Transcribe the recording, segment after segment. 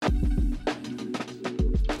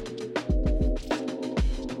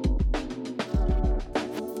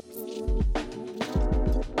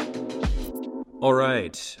All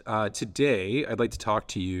right. Today, I'd like to talk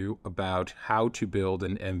to you about how to build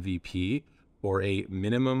an MVP or a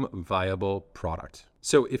minimum viable product.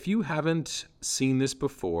 So, if you haven't seen this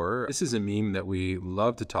before, this is a meme that we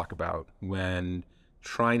love to talk about when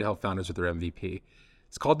trying to help founders with their MVP.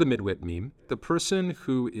 It's called the Midwit meme. The person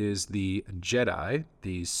who is the Jedi,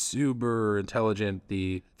 the super intelligent,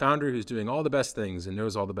 the founder who's doing all the best things and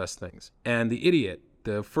knows all the best things, and the idiot,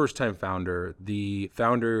 the first-time founder, the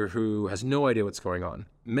founder who has no idea what's going on.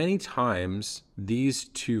 Many times, these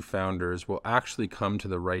two founders will actually come to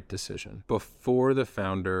the right decision before the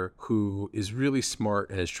founder who is really smart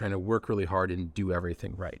and is trying to work really hard and do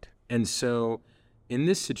everything right. And so, in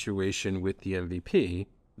this situation with the MVP,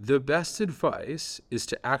 the best advice is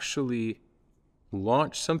to actually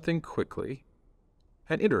launch something quickly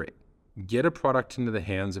and iterate. Get a product into the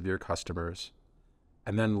hands of your customers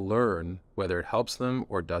and then learn whether it helps them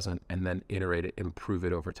or doesn't, and then iterate it, improve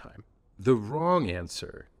it over time. The wrong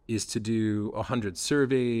answer is to do 100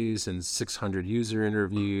 surveys and 600 user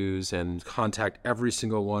interviews and contact every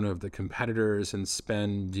single one of the competitors and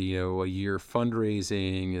spend, a year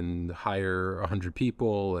fundraising and hire 100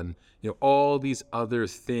 people and, all these other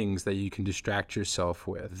things that you can distract yourself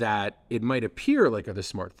with that it might appear like other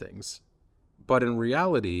smart things, but in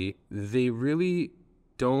reality, they really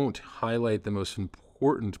don't highlight the most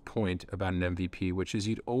important point about an MVP, which is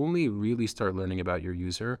you'd only really start learning about your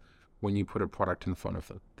user when you put a product in front of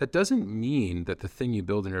them. That doesn't mean that the thing you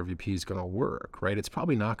build in your MVP is going to work, right? It's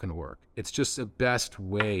probably not going to work. It's just the best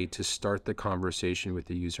way to start the conversation with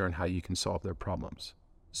the user and how you can solve their problems.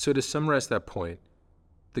 So to summarize that point,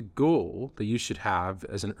 the goal that you should have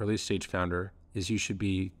as an early stage founder is you should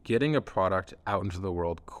be getting a product out into the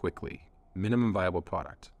world quickly, minimum viable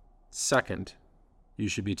product. Second, you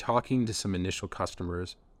should be talking to some initial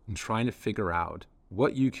customers and trying to figure out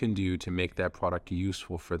what you can do to make that product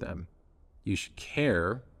useful for them. You should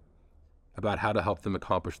care about how to help them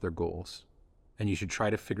accomplish their goals. And you should try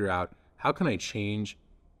to figure out, how can I change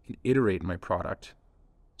and iterate my product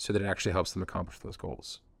so that it actually helps them accomplish those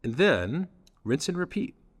goals? And then rinse and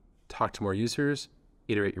repeat. Talk to more users,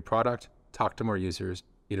 iterate your product, talk to more users,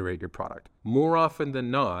 iterate your product. More often than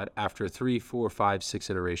not, after 3, 4, 5, 6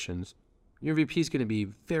 iterations, your MVP is going to be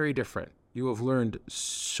very different. You have learned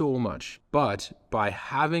so much, but by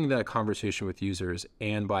having that conversation with users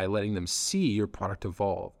and by letting them see your product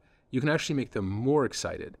evolve, you can actually make them more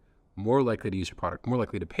excited, more likely to use your product, more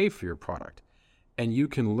likely to pay for your product. And you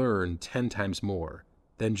can learn 10 times more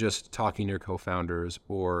than just talking to your co-founders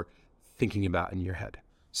or thinking about in your head.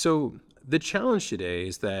 So the challenge today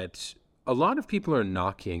is that a lot of people are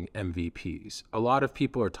knocking MVPs. A lot of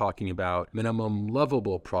people are talking about minimum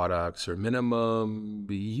lovable products or minimum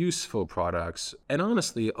useful products. And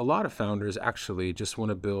honestly, a lot of founders actually just want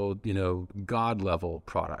to build, God level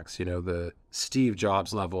products, the Steve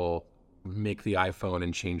Jobs level, make the iPhone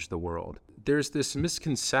and change the world. There's this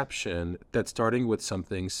misconception that starting with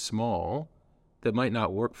something small that might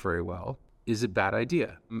not work very well is a bad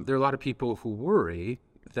idea. There are a lot of people who worry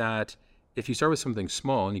that if you start with something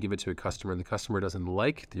small and you give it to a customer and the customer doesn't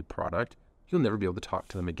like the product, you'll never be able to talk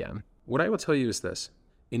to them again. What I will tell you is this.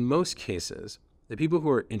 In most cases, the people who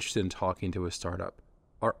are interested in talking to a startup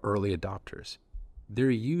are early adopters. They're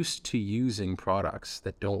used to using products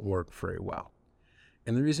that don't work very well.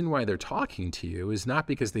 And the reason why they're talking to you is not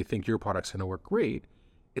because they think your product's going to work great.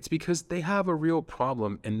 It's because they have a real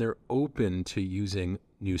problem and they're open to using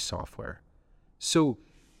new software. So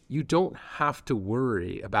you don't have to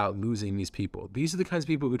worry about losing these people. These are the kinds of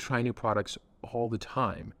people who try new products all the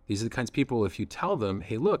time. These are the kinds of people, if you tell them,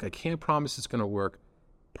 hey, look, I can't promise it's going to work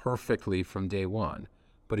perfectly from day one,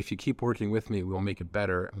 but if you keep working with me, we'll make it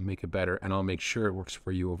better, and I'll make sure it works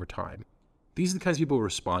for you over time. These are the kinds of people who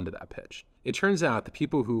respond to that pitch. It turns out the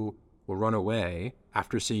people who will run away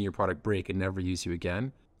after seeing your product break and never use you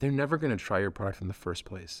again, they're never going to try your product in the first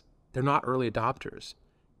place. They're not early adopters.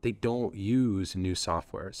 They don't use new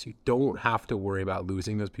software. So you don't have to worry about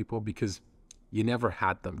losing those people because you never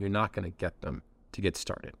had them. You're not going to get them to get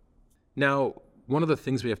started. Now, one of the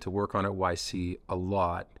things we have to work on at YC a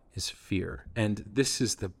lot is fear. And this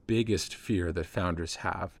is the biggest fear that founders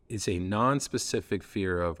have. It's a non-specific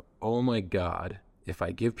fear of, oh my God, if I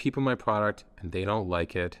give people my product and they don't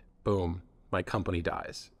like it, boom, my company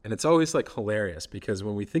dies. And it's always hilarious because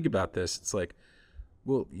when we think about this, it's like,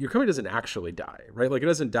 well, your company doesn't actually die, right? It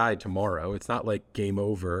doesn't die tomorrow. It's not like game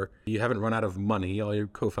over. You haven't run out of money. All your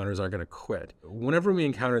co-founders aren't going to quit. Whenever we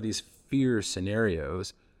encounter these fear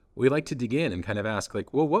scenarios, we like to dig in and kind of ask,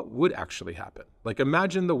 well, what would actually happen?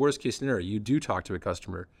 Imagine the worst case scenario. You do talk to a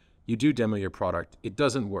customer. You do demo your product. It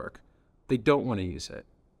doesn't work. They don't want to use it.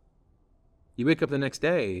 You wake up the next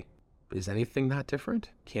day, Is anything that different?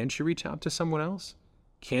 Can't you reach out to someone else?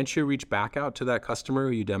 Can't you reach back out to that customer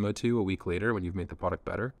who you demoed to a week later when you've made the product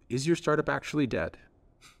better? Is your startup actually dead?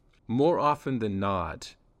 More often than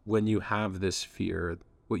not, when you have this fear,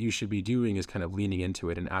 what you should be doing is kind of leaning into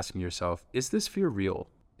it and asking yourself, is this fear real?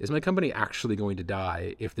 Is my company actually going to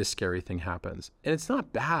die if this scary thing happens? And it's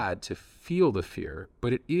not bad to feel the fear,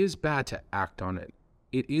 but it is bad to act on it.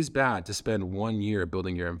 It is bad to spend 1 year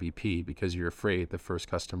building your MVP because you're afraid the first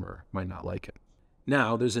customer might not like it.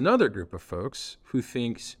 Now, there's another group of folks who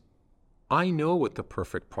thinks, I know what the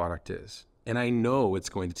perfect product is, and I know it's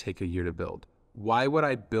going to take a year to build. Why would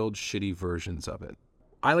I build shitty versions of it?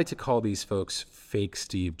 I like to call these folks fake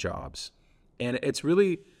Steve Jobs. And it's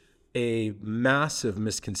really a massive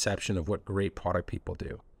misconception of what great product people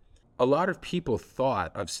do. A lot of people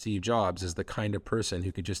thought of Steve Jobs as the kind of person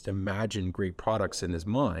who could just imagine great products in his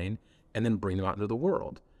mind and then bring them out into the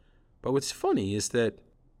world. But what's funny is that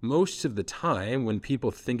most of the time when people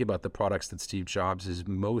think about the products that Steve Jobs is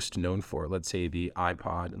most known for, let's say the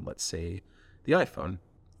iPod and let's say the iPhone,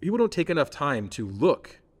 people don't take enough time to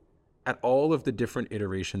look at all of the different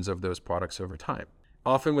iterations of those products over time.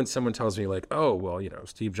 Often when someone tells me like, oh, well,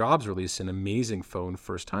 Steve Jobs released an amazing phone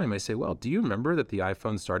first time, I say, well, do you remember that the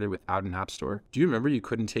iPhone started without an app store? Do you remember you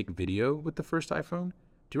couldn't take video with the first iPhone?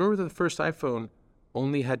 Do you remember that the first iPhone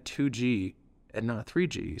only had 2G and not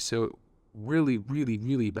 3G? So really, really,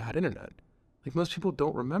 really bad internet. Like most people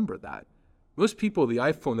don't remember that. Most people, the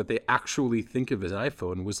iPhone that they actually think of as an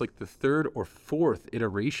iPhone was like the third or fourth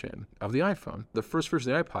iteration of the iPhone. The first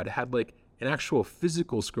version of the iPod had like an actual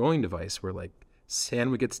physical scrolling device where like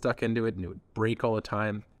sand would get stuck into it and it would break all the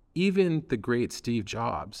time. Even the great Steve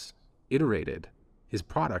Jobs iterated his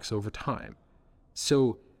products over time.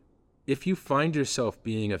 So if you find yourself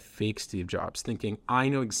being a fake Steve Jobs, thinking, I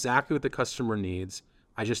know exactly what the customer needs,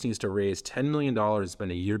 I just need to raise $10 million,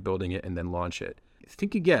 spend a year building it, and then launch it.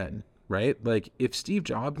 Think again, right? Like if Steve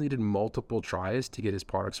Jobs needed multiple tries to get his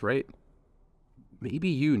products right, maybe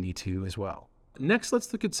you need to as well. Next,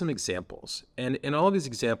 let's look at some examples. And in all of these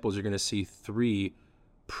examples, you're going to see 3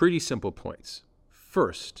 pretty simple points.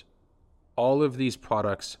 First, all of these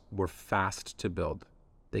products were fast to build.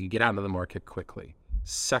 They could get out of the market quickly.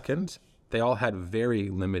 Second, they all had very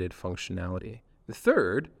limited functionality. The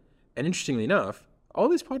third, and interestingly enough, all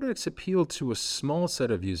these products appealed to a small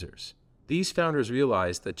set of users. These founders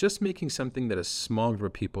realized that just making something that a small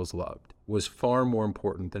group of people loved was far more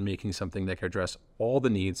important than making something that could address all the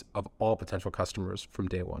needs of all potential customers from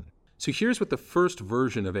day one. So here's what the first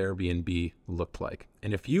version of Airbnb looked like.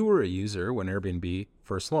 And if you were a user when Airbnb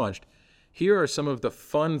first launched, here are some of the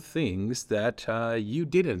fun things that you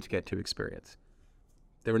didn't get to experience.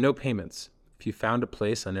 There were no payments. If you found a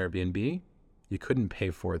place on Airbnb, you couldn't pay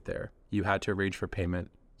for it there. You had to arrange for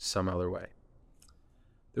payment some other way.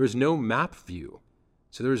 There was no map view.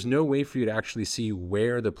 So there was no way for you to actually see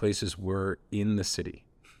where the places were in the city.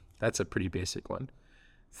 That's a pretty basic one.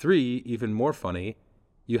 3, even more funny,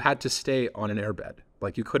 you had to stay on an airbed.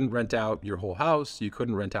 Like you couldn't rent out your whole house. You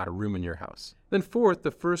couldn't rent out a room in your house. Then 4th,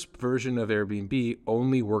 the first version of Airbnb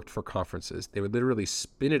only worked for conferences. They would literally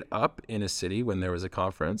spin it up in a city when there was a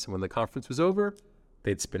conference. And when the conference was over,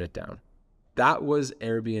 they'd spin it down. That was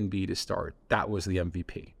Airbnb to start. That was the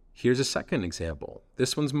MVP. Here's a second example.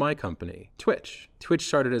 This one's my company, Twitch. Twitch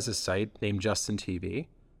started as a site named Justin TV,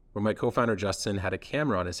 where my co-founder Justin had a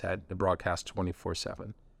camera on his head to broadcast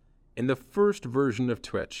 24/7. In the first version of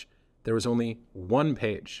Twitch, there was only one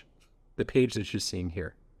page, the page that you're seeing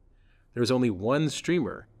here. There was only one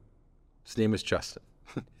streamer. His name was Justin.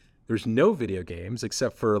 There's no video games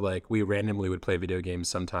except for like we randomly would play video games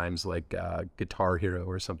sometimes like Guitar Hero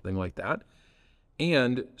or something like that.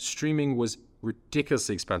 And streaming was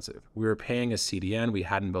ridiculously expensive. We were paying a CDN. We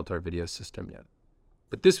hadn't built our video system yet.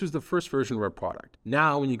 But this was the first version of our product.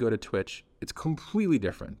 Now, when you go to Twitch, it's completely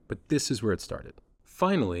different, but this is where it started.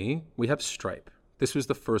 Finally, we have Stripe. This was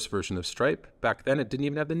the first version of Stripe. Back then, it didn't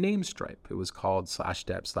even have the name Stripe. It was called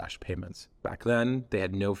 /debt/payments. Back then, they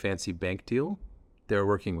had no fancy bank deal. They were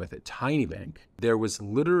working with a tiny bank. There was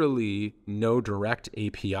literally no direct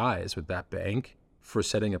APIs with that bank for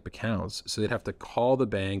setting up accounts. So they'd have to call the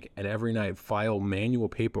bank and every night file manual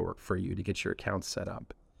paperwork for you to get your account set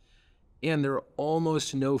up. And there are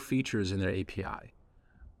almost no features in their API.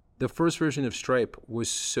 The first version of Stripe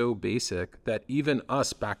was so basic that even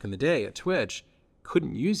us back in the day at Twitch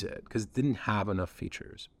couldn't use it because it didn't have enough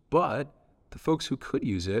features. But the folks who could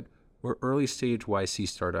use it were early stage YC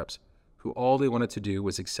startups who all they wanted to do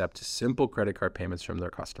was accept simple credit card payments from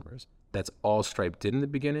their customers. That's all Stripe did in the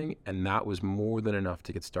beginning, and that was more than enough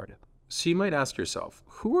to get started. So you might ask yourself,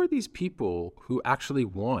 who are these people who actually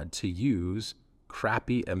want to use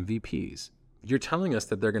crappy MVPs. You're telling us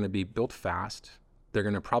that they're going to be built fast, they're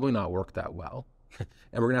going to probably not work that well, and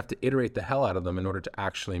we're going to have to iterate the hell out of them in order to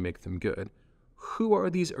actually make them good. Who are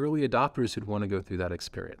these early adopters who'd want to go through that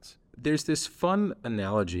experience? There's this fun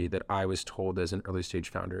analogy that I was told as an early stage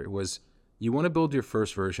founder. It was, you want to build your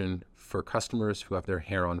first version for customers who have their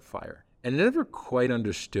hair on fire. And I never quite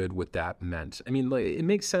understood what that meant. I mean, like, it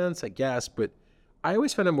makes sense, I guess, but I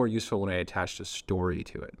always found it more useful when I attached a story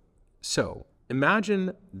to it. So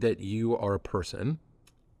imagine that you are a person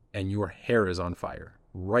and your hair is on fire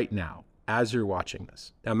right now as you're watching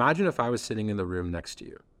this. Now imagine if I was sitting in the room next to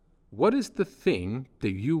you. What is the thing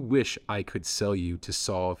that you wish I could sell you to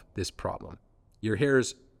solve this problem? Your hair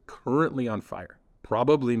is currently on fire.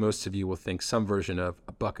 Probably most of you will think some version of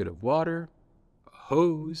a bucket of water, a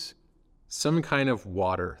hose, some kind of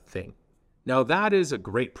water thing. Now that is a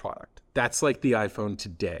great product. That's like the iPhone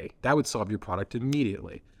today. That would solve your product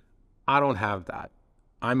immediately. I don't have that.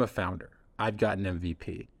 I'm a founder. I've got an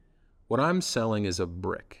MVP. What I'm selling is a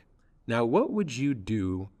brick. Now, what would you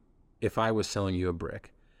do if I was selling you a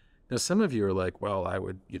brick? Now, some of you are like, well, I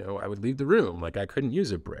would leave the room. Like, I couldn't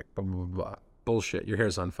use a brick, blah, blah, blah, blah. Bullshit. Your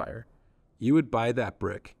hair's on fire. You would buy that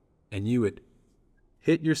brick and you would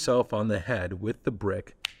hit yourself on the head with the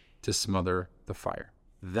brick to smother the fire.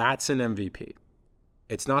 That's an MVP.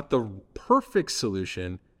 It's not the perfect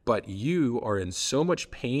solution, but you are in so much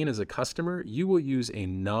pain as a customer, you will use a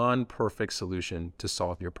non-perfect solution to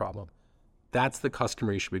solve your problem. That's the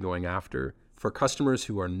customer you should be going after. For customers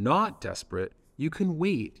who are not desperate, you can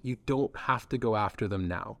wait. You don't have to go after them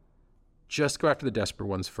now. Just go after the desperate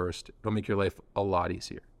ones first. It'll make your life a lot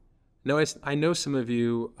easier. Now, I know some of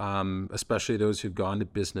you, especially those who've gone to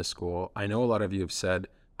business school, I know a lot of you have said,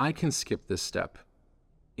 I can skip this step.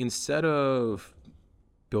 Instead of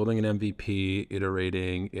building an MVP,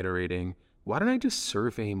 iterating, why don't I just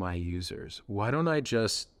survey my users? Why don't I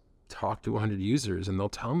just talk to 100 users and they'll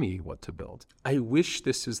tell me what to build? I wish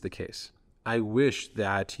this is the case. I wish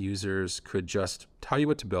that users could just tell you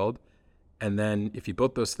what to build, and then if you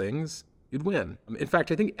built those things, you'd win. In fact,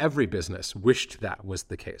 I think every business wished that was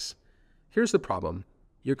the case. Here's the problem.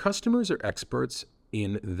 Your customers are experts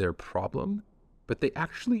in their problem, but they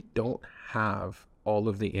actually don't have all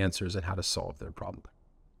of the answers on how to solve their problem.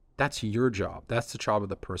 That's your job. That's the job of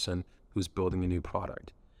the person who's building a new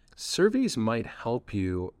product. Surveys might help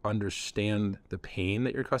you understand the pain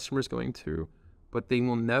that your customer is going through, but they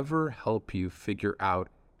will never help you figure out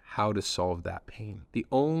how to solve that pain. The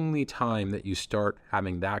only time that you start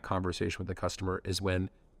having that conversation with the customer is when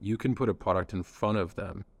you can put a product in front of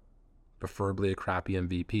them, preferably a crappy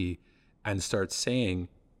MVP, and start saying,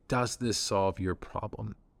 does this solve your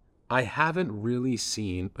problem? I haven't really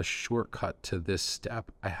seen a shortcut to this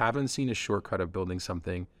step. I haven't seen a shortcut of building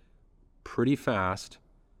something pretty fast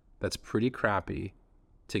that's pretty crappy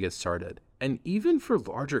to get started. And even for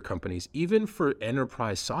larger companies, even for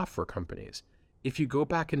enterprise software companies, if you go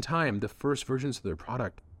back in time, the first versions of their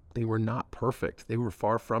product, they were not perfect. They were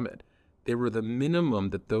far from it. They were the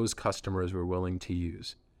minimum that those customers were willing to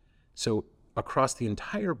use. So across the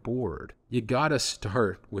entire board, you gotta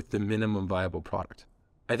start with the minimum viable product.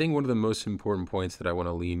 I think one of the most important points that I want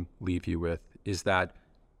to leave you with is that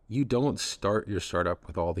you don't start your startup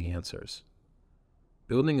with all the answers.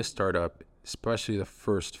 Building a startup, especially the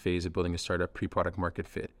first phase of building a startup, pre-product market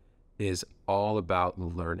fit, is all about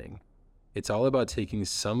learning. It's all about taking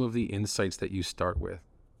some of the insights that you start with,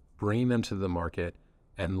 bringing them to the market,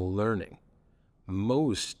 and learning.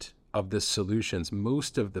 Most of the solutions,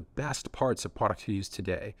 most of the best parts of products we use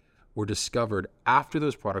today were discovered after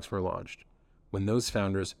those products were launched, when those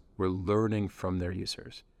founders were learning from their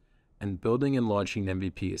users. And building and launching an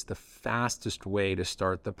MVP is the fastest way to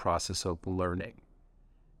start the process of learning.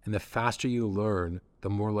 And the faster you learn, the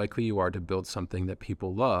more likely you are to build something that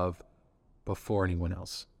people love before anyone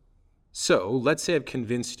else. So let's say I've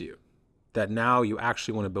convinced you that now you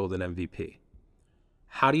actually want to build an MVP.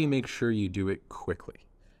 How do you make sure you do it quickly?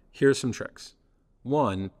 Here's some tricks.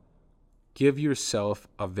 1, give yourself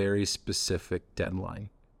a very specific deadline.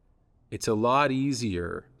 It's a lot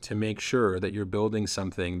easier to make sure that you're building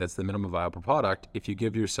something that's the minimum viable product if you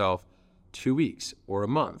give yourself 2 weeks or a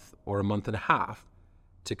month and a half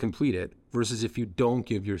to complete it versus if you don't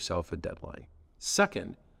give yourself a deadline.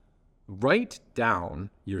 Second, write down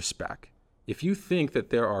your spec. If you think that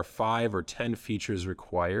there are 5 or 10 features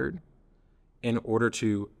required in order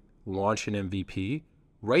to launch an MVP,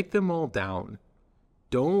 write them all down.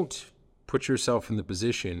 Don't put yourself in the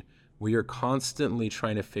position where you're constantly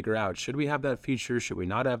trying to figure out, should we have that feature? Should we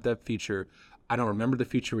not have that feature? I don't remember the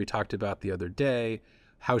feature we talked about the other day.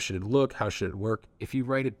 How should it look? How should it work? If you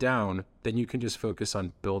write it down, then you can just focus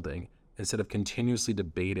on building instead of continuously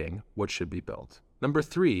debating what should be built. Number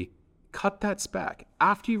 3, cut that spec.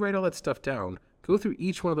 After you write all that stuff down, go through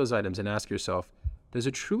each one of those items and ask yourself, does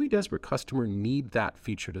a truly desperate customer need that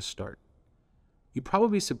feature to start? You'd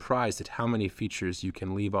probably be surprised at how many features you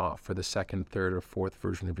can leave off for the second, third, or fourth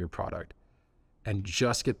version of your product and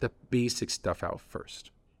just get the basic stuff out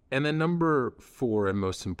first. And then number 4, and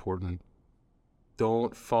most important,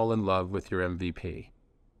 don't fall in love with your MVP.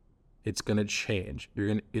 It's going to change. You're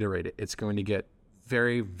going to iterate it. It's going to get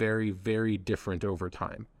very, very, very different over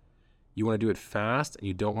time. You want to do it fast, and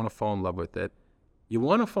you don't want to fall in love with it. You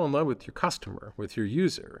want to fall in love with your customer, with your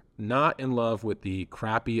user, not in love with the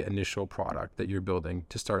crappy initial product that you're building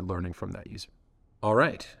to start learning from that user. All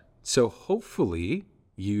right. So hopefully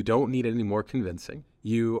you don't need any more convincing.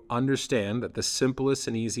 You understand that the simplest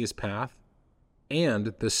and easiest path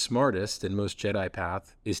and the smartest and most Jedi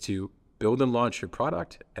path is to build and launch your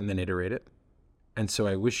product and then iterate it. And so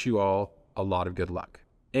I wish you all a lot of good luck.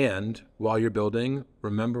 And while you're building,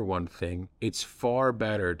 remember one thing, it's far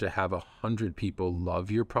better to have 100 people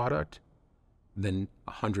love your product than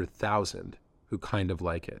 100,000 who kind of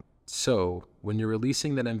like it. So when you're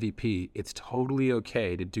releasing that MVP, it's totally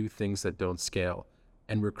okay to do things that don't scale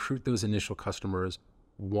and recruit those initial customers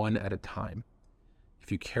one at a time.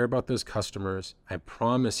 If you care about those customers, I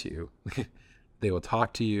promise you, they will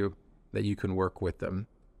talk to you, that you can work with them,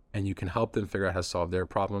 and you can help them figure out how to solve their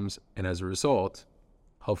problems. And as a result,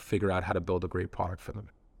 help figure out how to build a great product for them.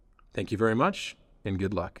 Thank you very much, and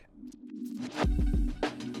good luck.